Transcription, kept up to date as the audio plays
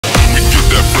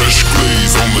fresh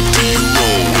glaze on the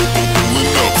D-roll.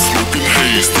 Pulling up, smoking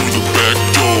haze through the back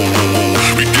door.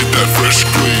 We get that fresh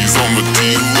glaze on the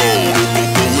D-roll.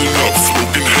 Pulling up,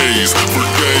 smoking haze for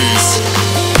days.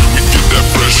 We get that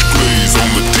fresh glaze on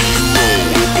the D-roll.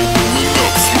 Pulling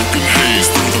up, smoking haze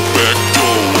through the back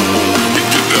door. We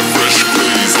get that fresh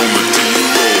glaze on the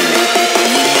D-roll.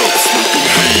 Pulling up, smoking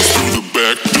haze through the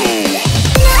back door.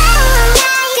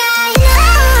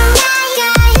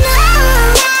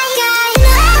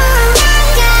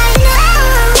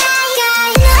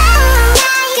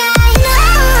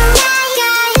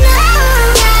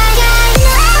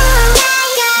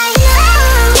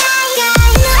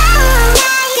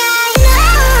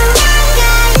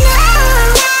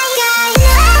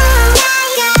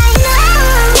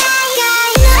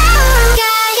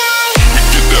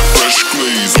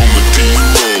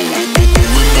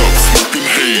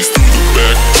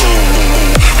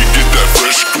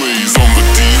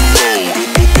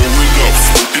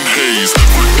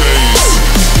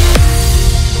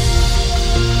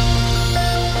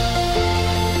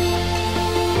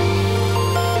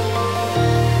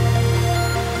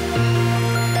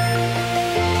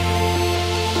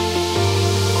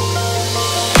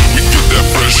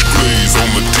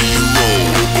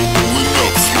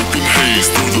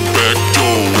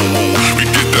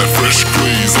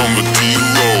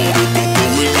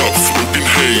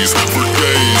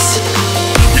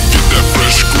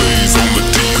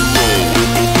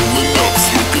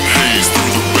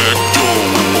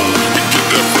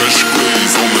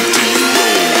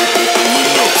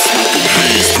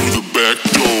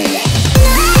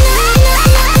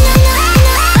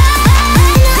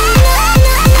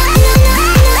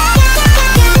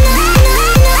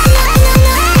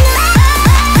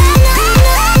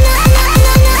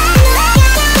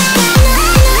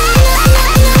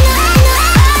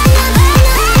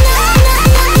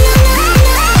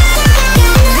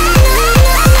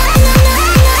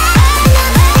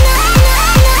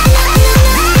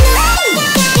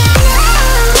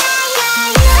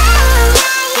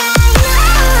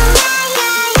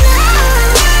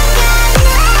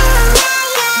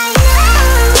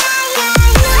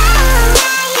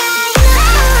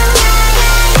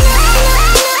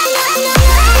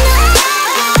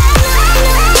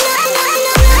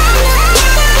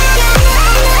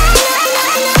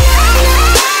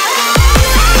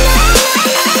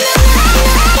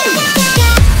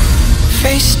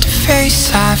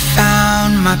 I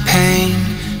found my pain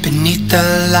beneath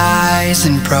the lies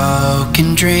and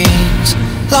broken dreams.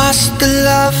 Lost the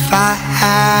love I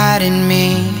had in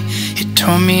me. It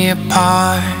tore me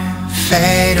apart,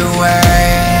 fade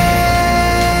away.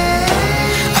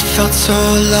 I felt so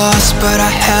lost, but I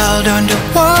held on to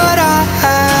what I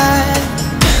had.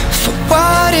 For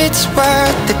what it's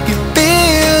worth, if you're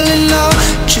feeling low,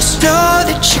 just know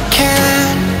that you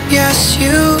can. Yes,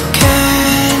 you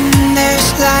can.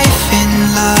 There's life in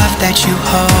love that you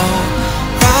hold.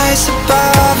 Rise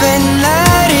above and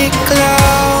let it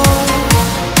glow.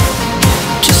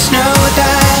 Just know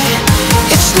that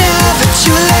it's never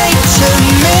too late to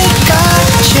make a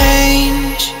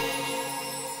change.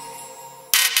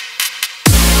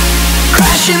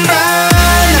 Crash and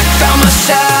burn, I found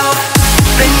myself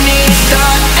beneath the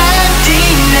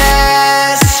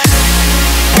emptiness.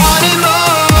 Wanting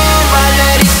more, I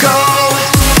let it go.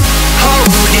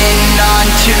 Holding on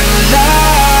to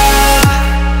love,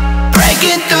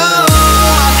 breaking through,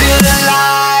 I feel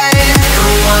alive. For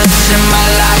once in my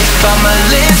life, I'ma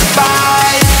live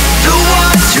by the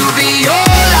one to be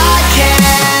all I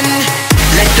can.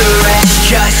 Let the rest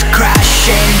just crash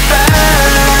and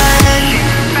burn.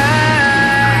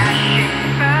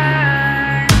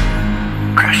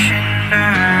 Crash and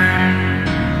burn.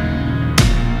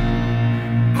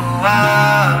 Oh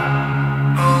wow,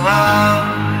 oh wow,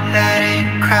 let it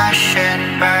crash and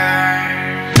burn.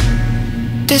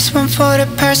 This one for the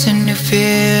person who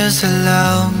feels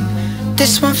alone.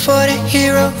 This one for the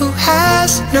hero who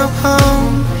has no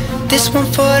home. This one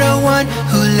for the one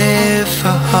who live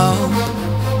for hope.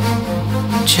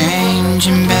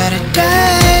 Changing better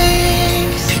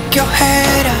days. Pick your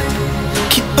head up,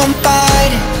 keep on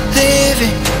fighting,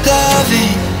 living,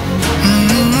 loving.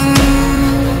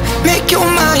 Make your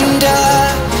mind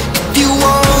up. If you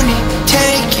want it,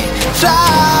 take it,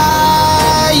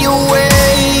 fly away.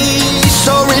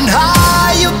 Soaring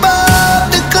high above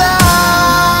the clouds.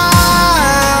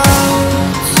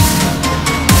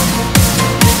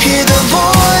 Hear the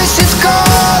voices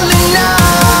calling out.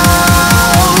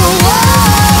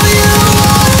 Oh, you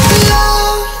want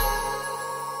love.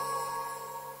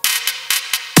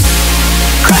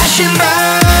 Crash and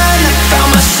burn, I found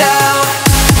myself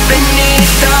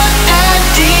beneath the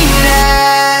empty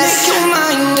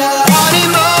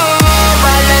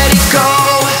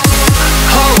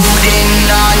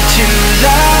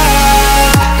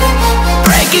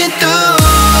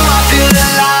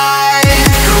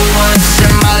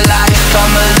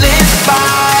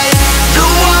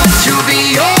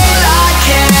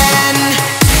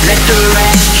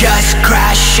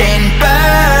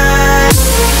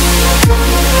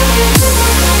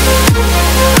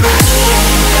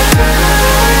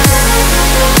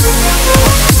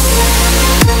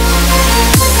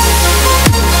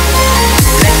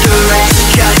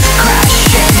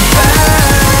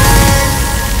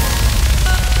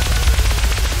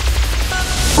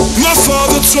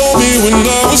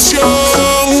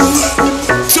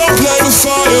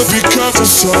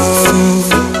sun.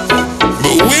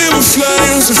 But we were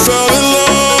flames that fell in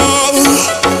love.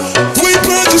 We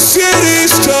burned the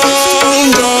cities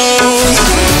down, down.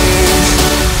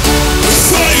 I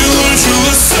thought you learned your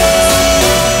lesson.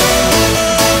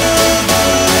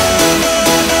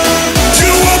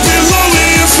 You won't be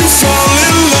lonely if you fall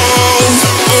in love.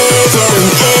 Over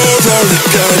and over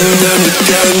again and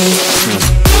again.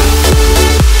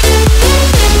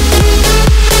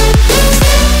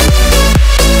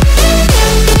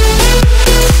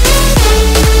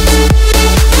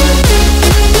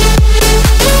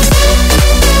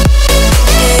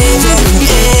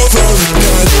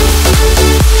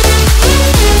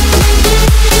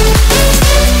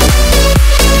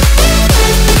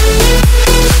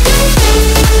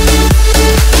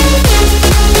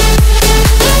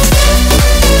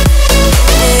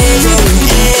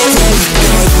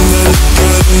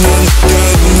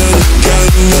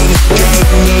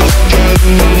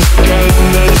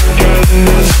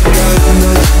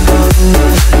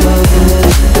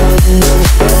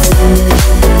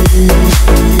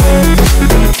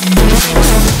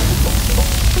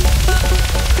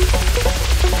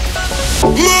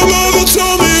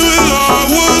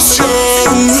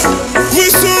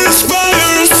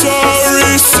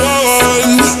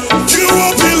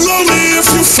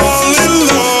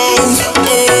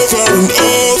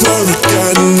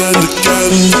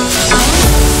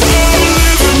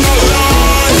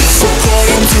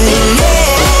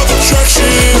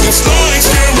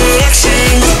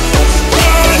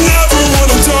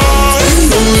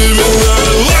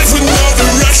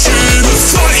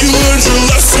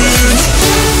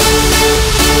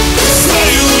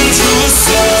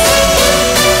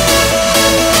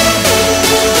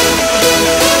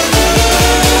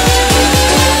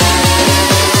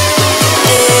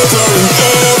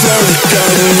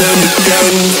 Again and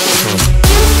again.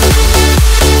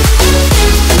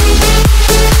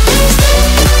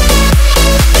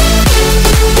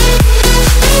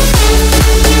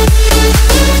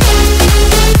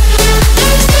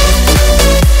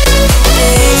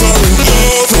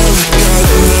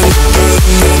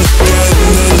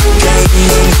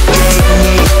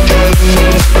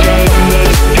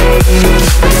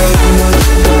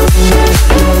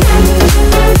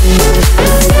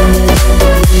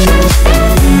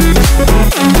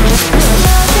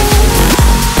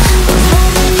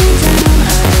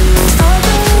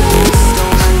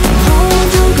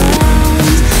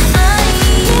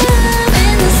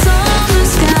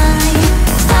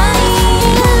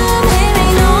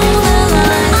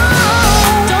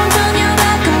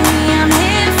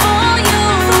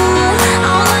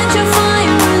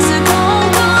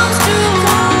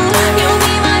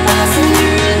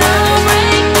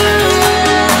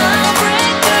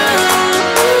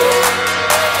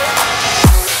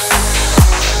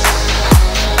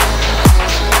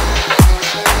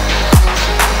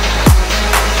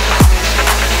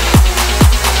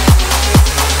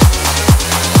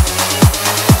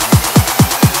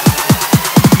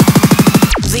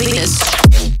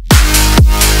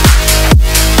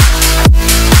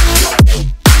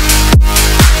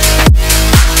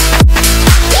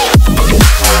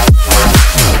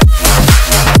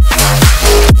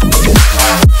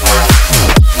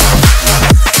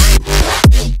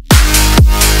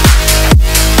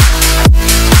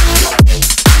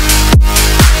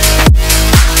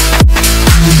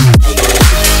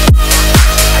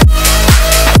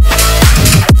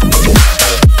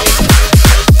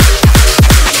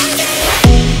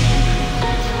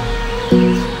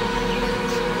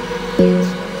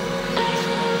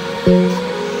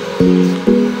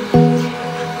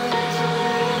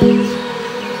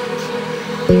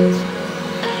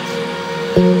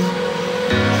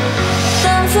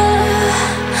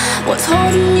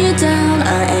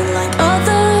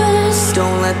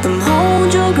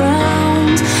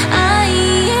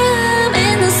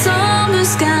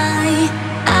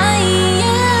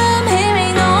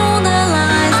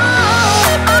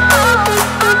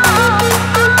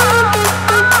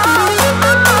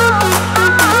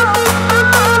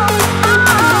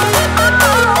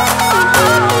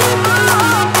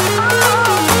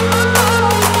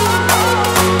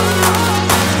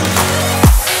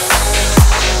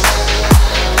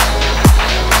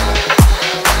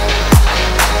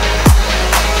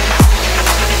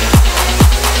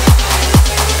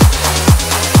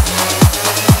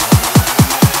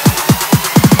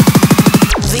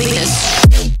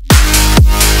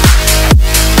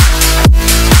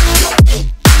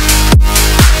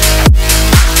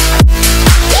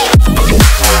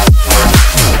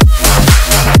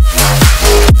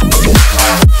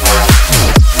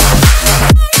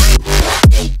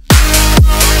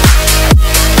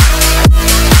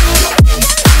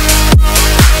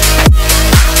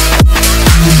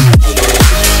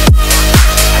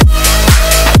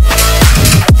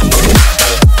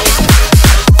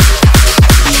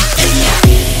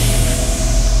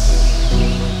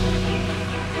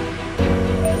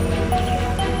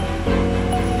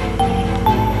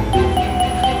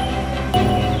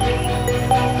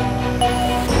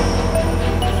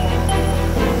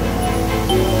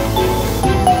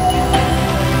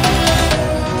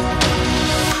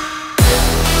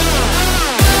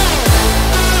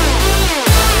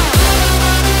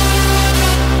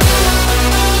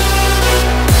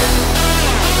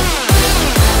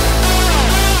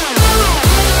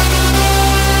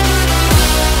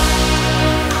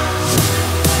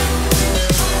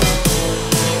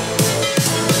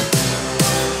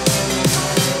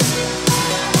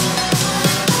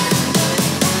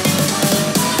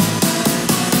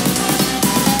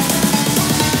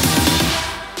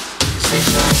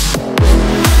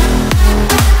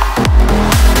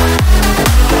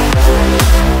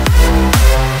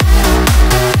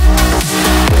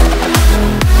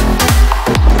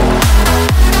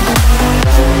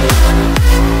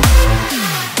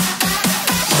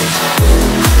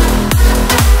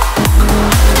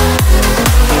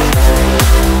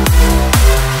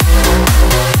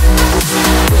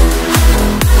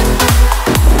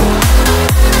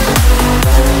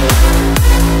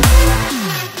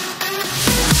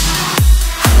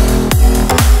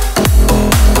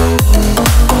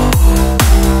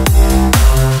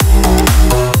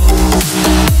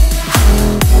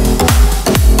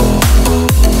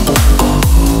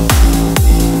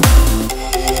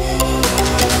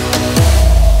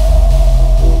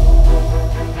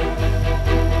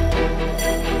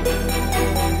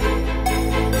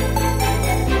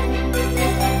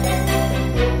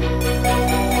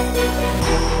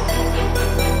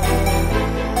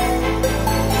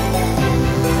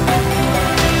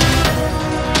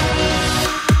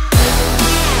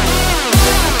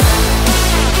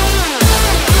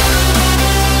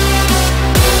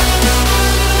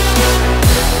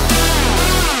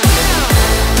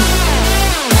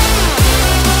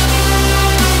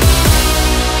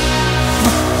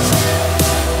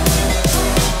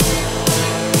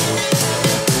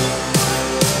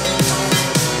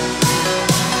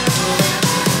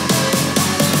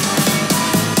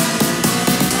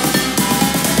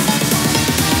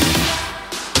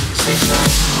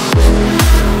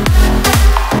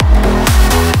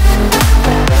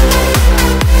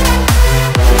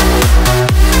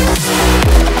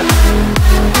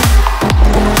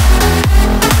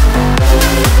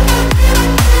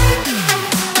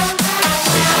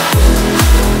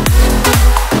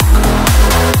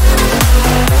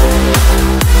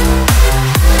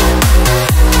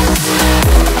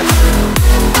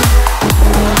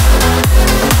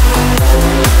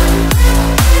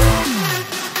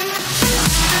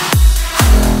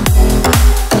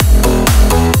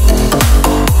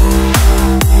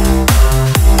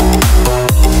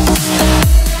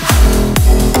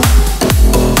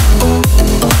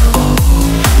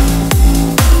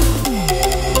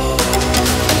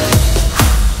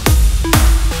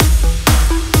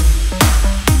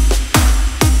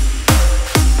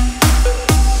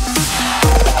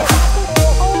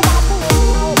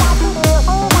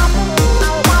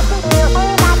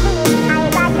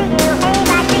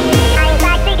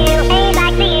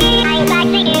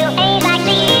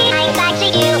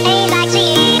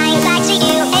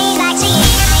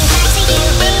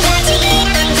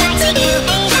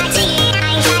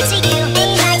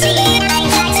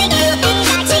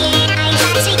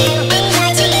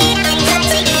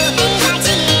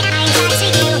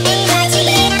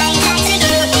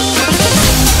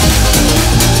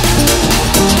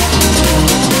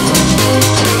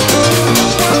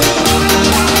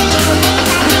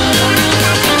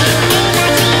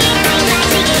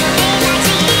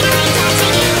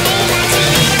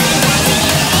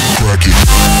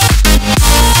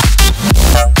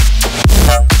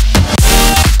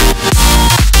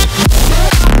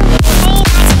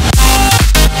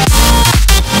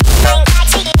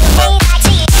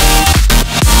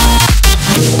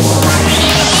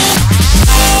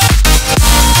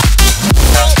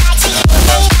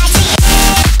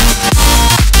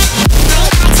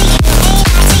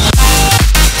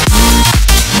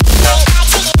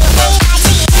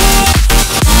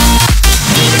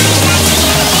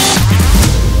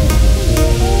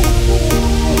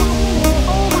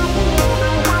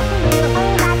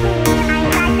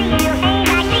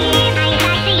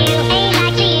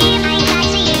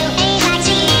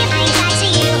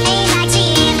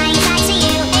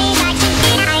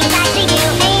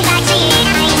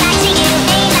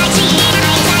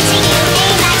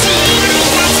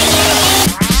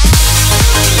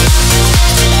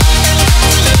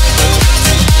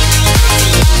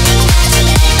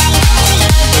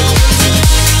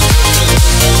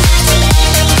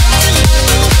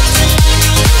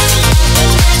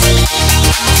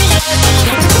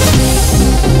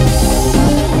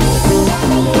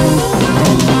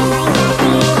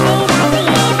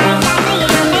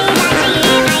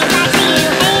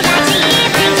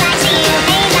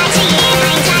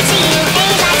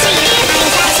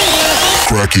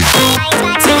 Rocky.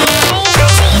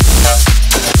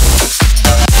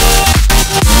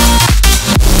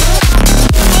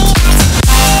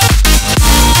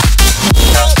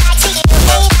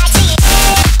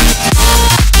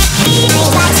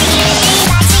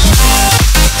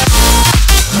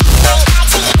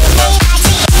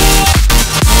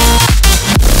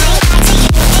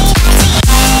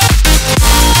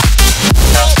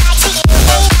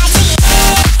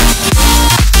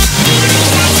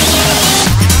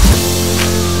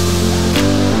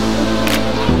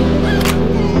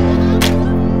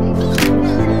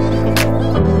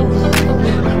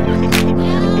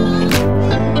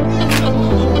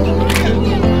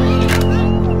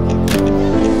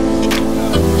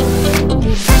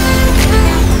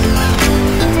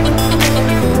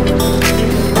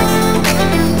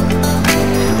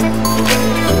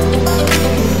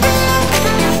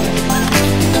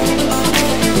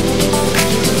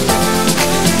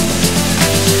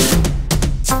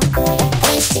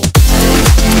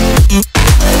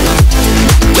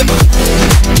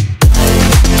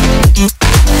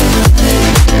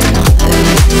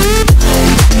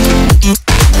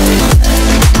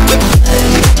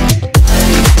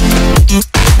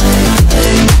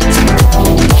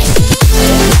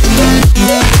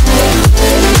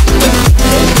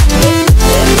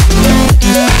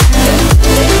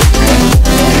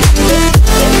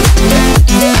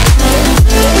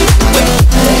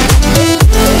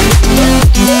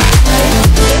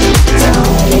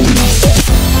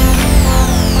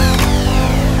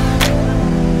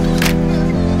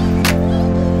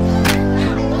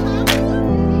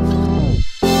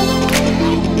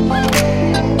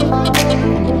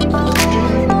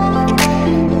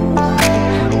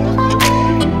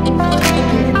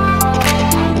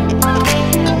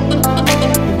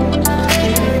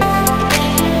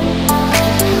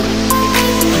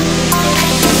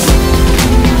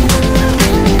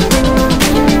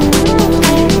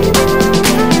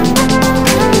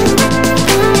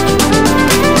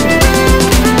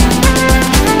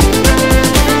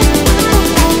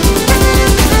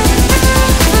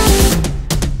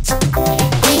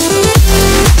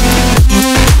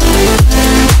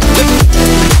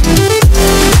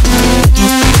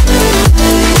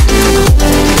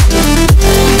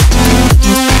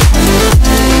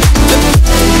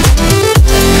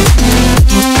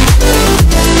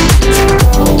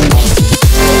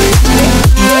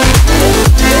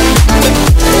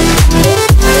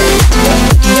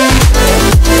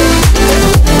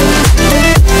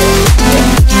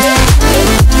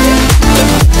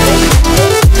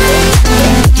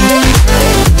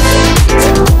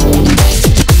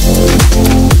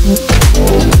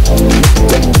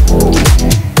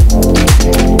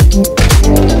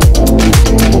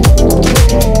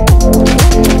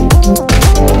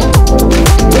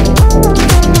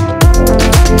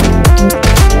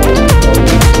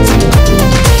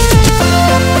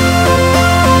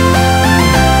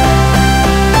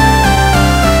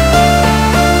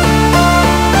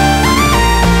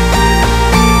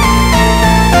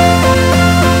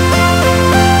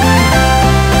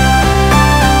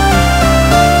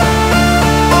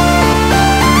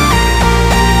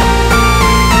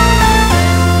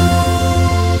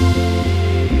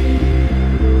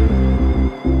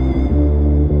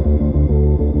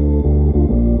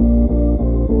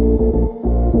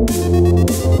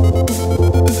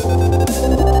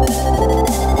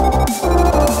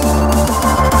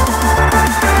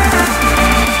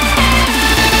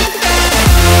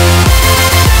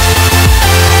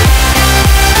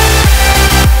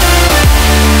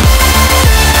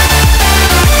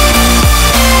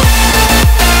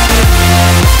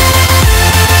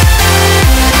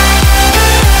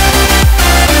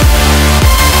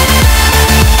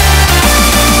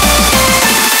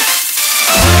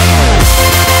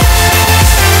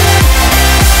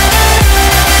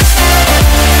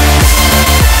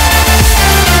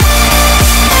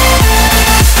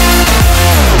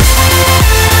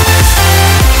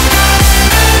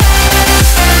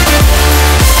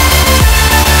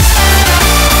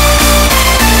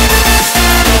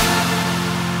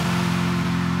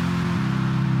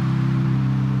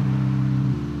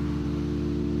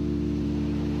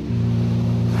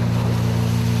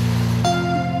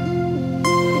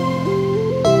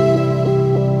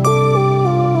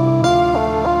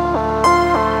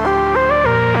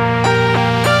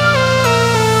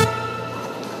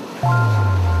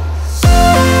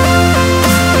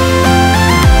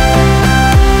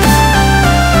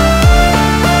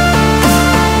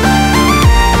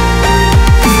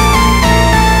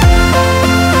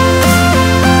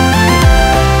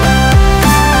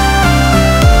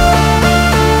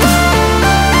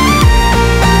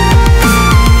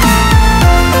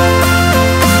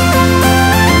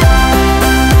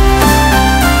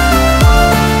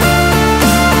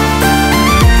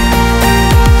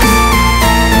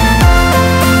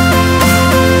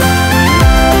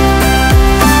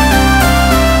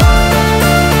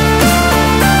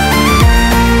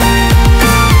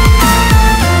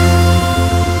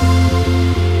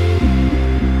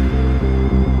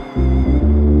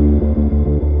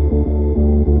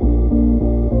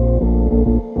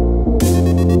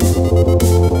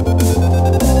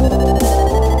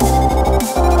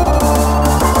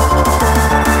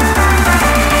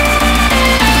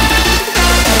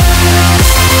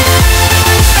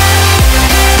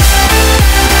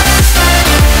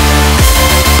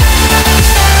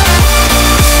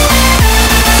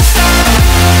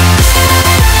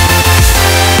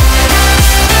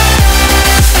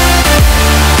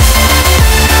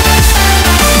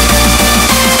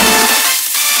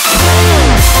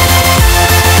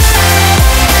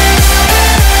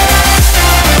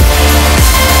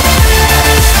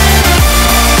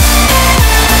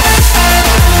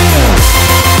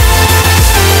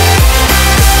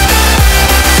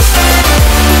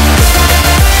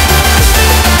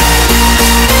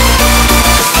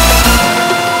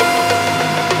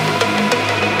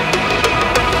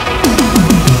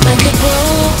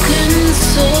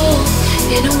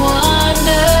 in a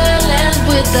wonderland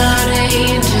without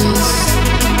angels.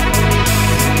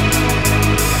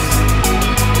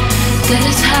 That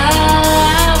is how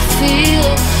I feel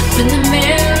when the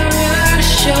mirror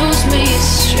shows me a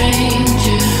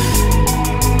stranger.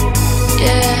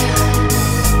 Yeah.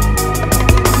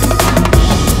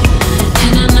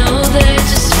 And I know they're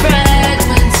just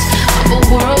fragments of a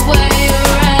world where your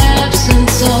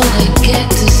absence all I get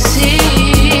to see.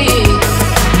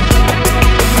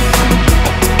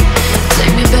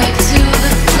 Take me back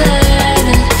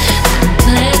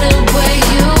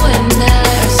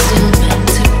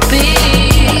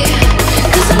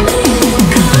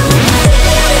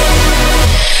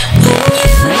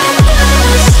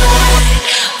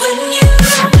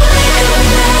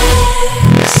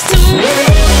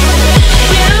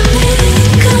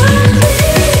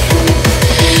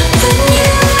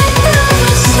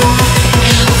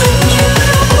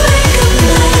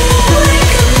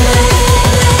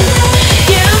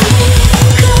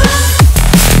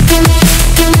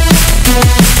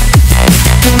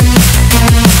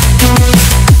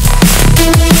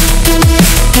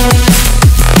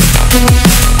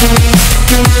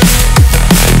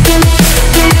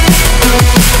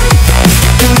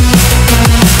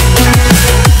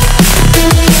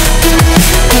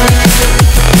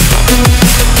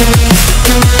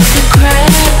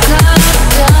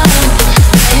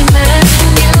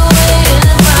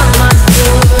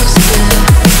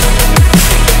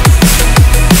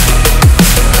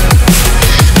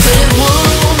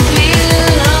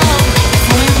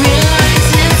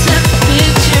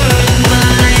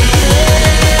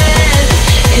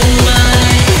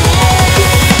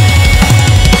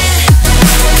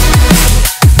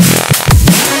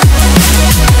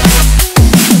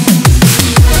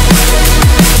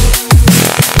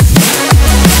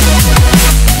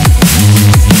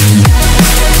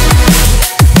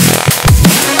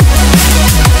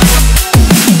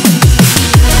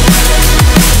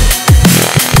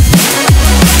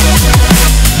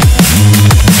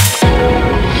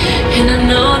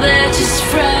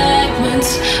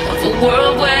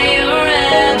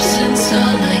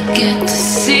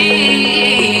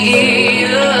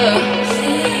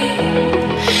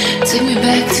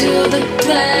to the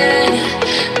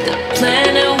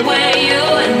planet where you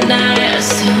and I are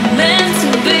still meant to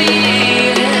be.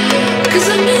 'Cause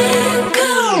I need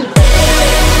you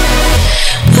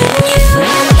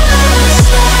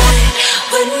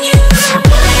when you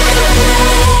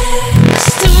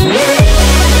next to me.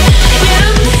 Yeah,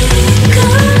 I need you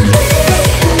when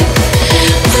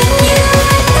you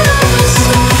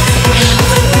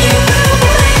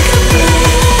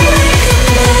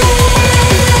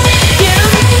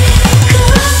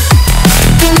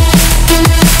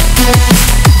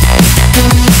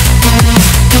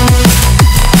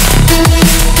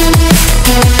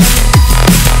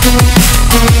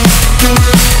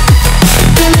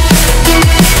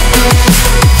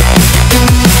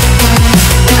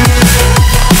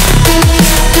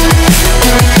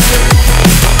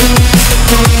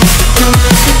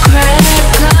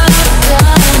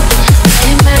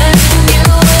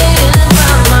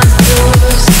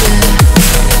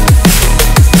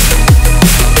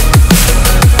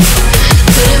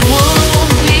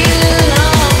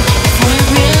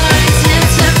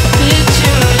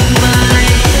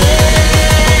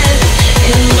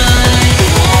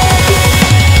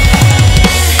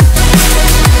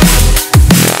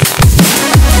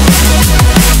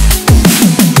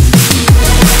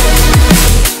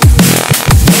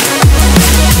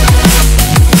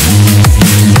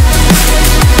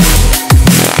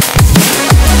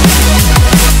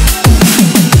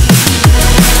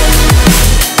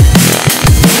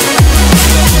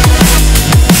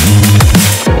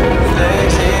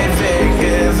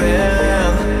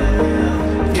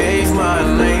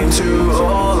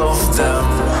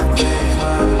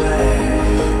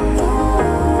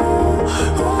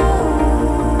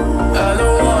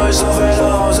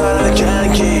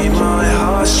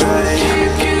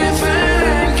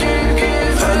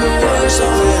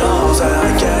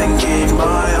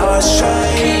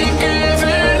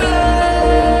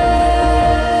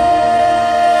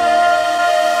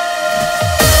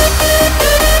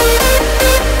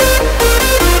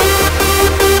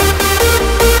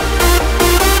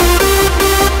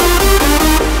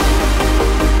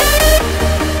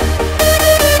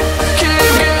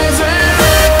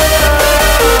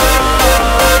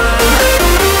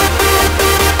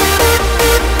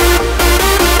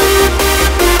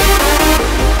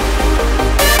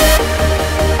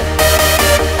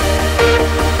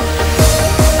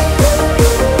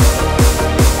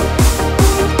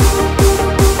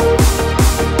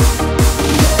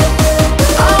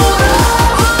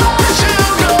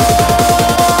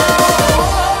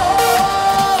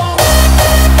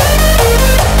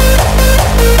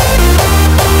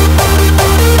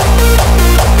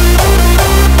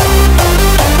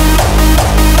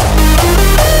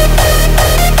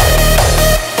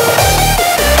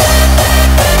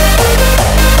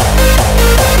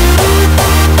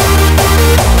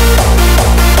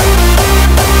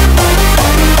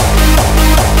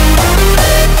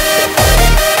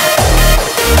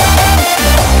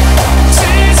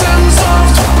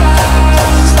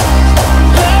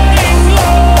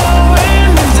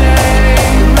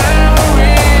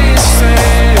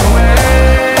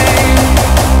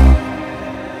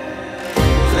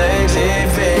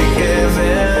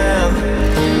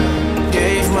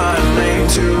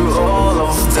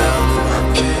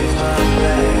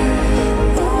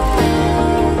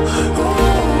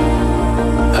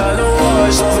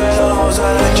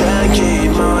that I can't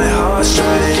keep my heart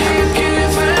straight.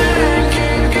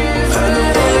 And the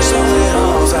worst of it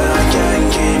all is that I can't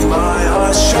keep my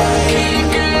heart straight.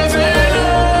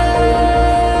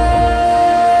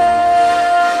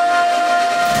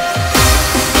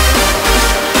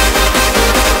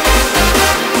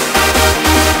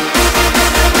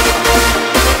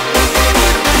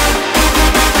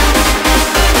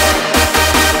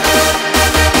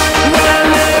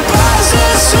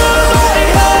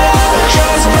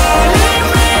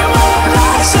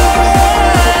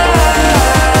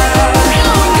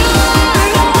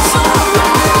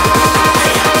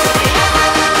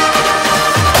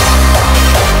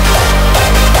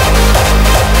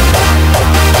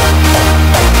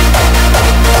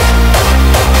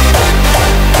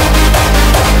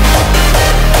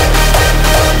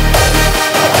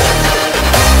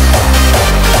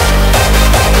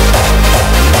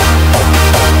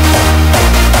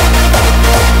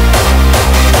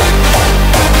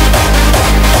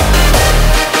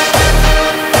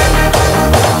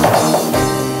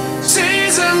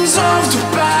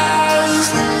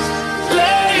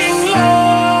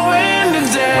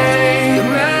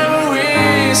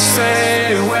 Face